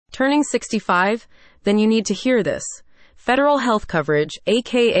turning 65? Then you need to hear this. Federal health coverage,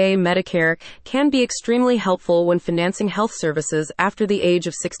 aka Medicare, can be extremely helpful when financing health services after the age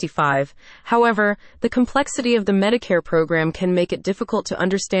of 65. However, the complexity of the Medicare program can make it difficult to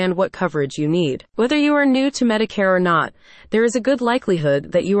understand what coverage you need. Whether you are new to Medicare or not, there is a good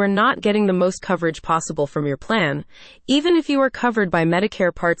likelihood that you are not getting the most coverage possible from your plan, even if you are covered by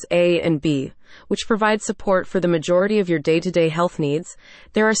Medicare Parts A and B, which provide support for the majority of your day-to-day health needs.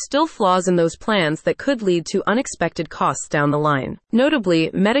 There are still flaws in those plans that could lead to unexpected costs down the line. Notably,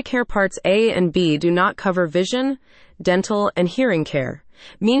 Medicare Parts A and B do not cover vision, dental, and hearing care,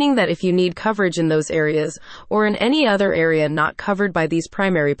 meaning that if you need coverage in those areas or in any other area not covered by these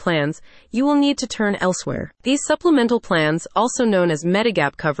primary plans, you will need to turn elsewhere. These supplemental plans, also known as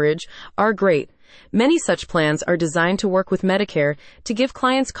Medigap coverage, are great. Many such plans are designed to work with Medicare to give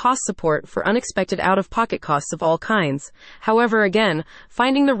clients cost support for unexpected out-of-pocket costs of all kinds. However, again,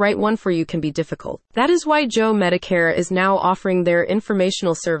 finding the right one for you can be difficult. That is why Joe Medicare is now offering their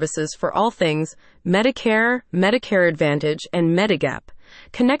informational services for all things Medicare, Medicare Advantage, and Medigap,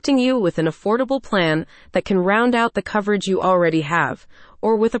 connecting you with an affordable plan that can round out the coverage you already have,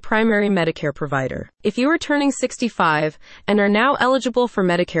 or with a primary Medicare provider. If you are turning 65 and are now eligible for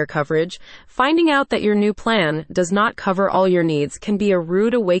Medicare coverage, finding out that your new plan does not cover all your needs can be a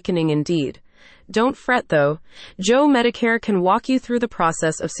rude awakening indeed. Don't fret though. Joe Medicare can walk you through the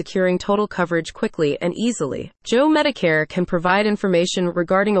process of securing total coverage quickly and easily. Joe Medicare can provide information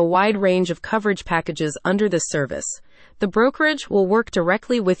regarding a wide range of coverage packages under this service. The brokerage will work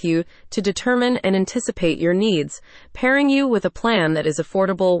directly with you to determine and anticipate your needs, pairing you with a plan that is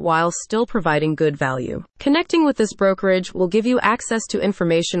affordable while still providing good value. Connecting with this brokerage will give you access to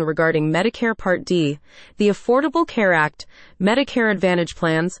information regarding Medicare Part D, the Affordable Care Act, Medicare Advantage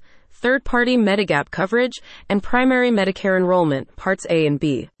plans, third-party Medigap coverage, and primary Medicare enrollment, Parts A and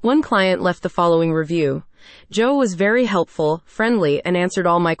B. One client left the following review. Joe was very helpful, friendly, and answered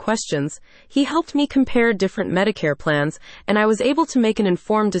all my questions. He helped me compare different Medicare plans, and I was able to make an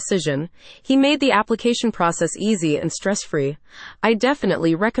informed decision. He made the application process easy and stress-free. I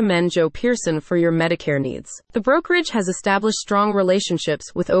definitely recommend Joe Pearson for your Medicare needs. The brokerage has established strong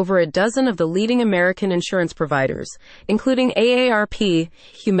relationships with over a dozen of the leading American insurance providers, including AARP,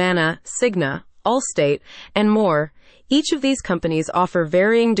 Humana, Cigna, Allstate, and more. Each of these companies offer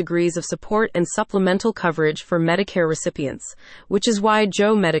varying degrees of support and supplemental coverage for Medicare recipients, which is why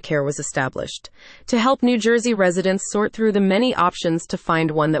Joe Medicare was established, to help New Jersey residents sort through the many options to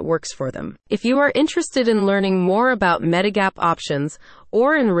find one that works for them. If you are interested in learning more about Medigap options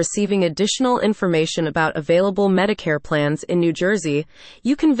or in receiving additional information about available Medicare plans in New Jersey,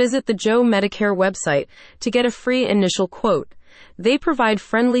 you can visit the Joe Medicare website to get a free initial quote. They provide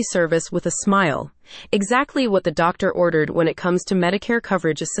friendly service with a smile. Exactly what the doctor ordered when it comes to Medicare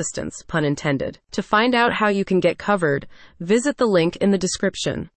coverage assistance, pun intended. To find out how you can get covered, visit the link in the description.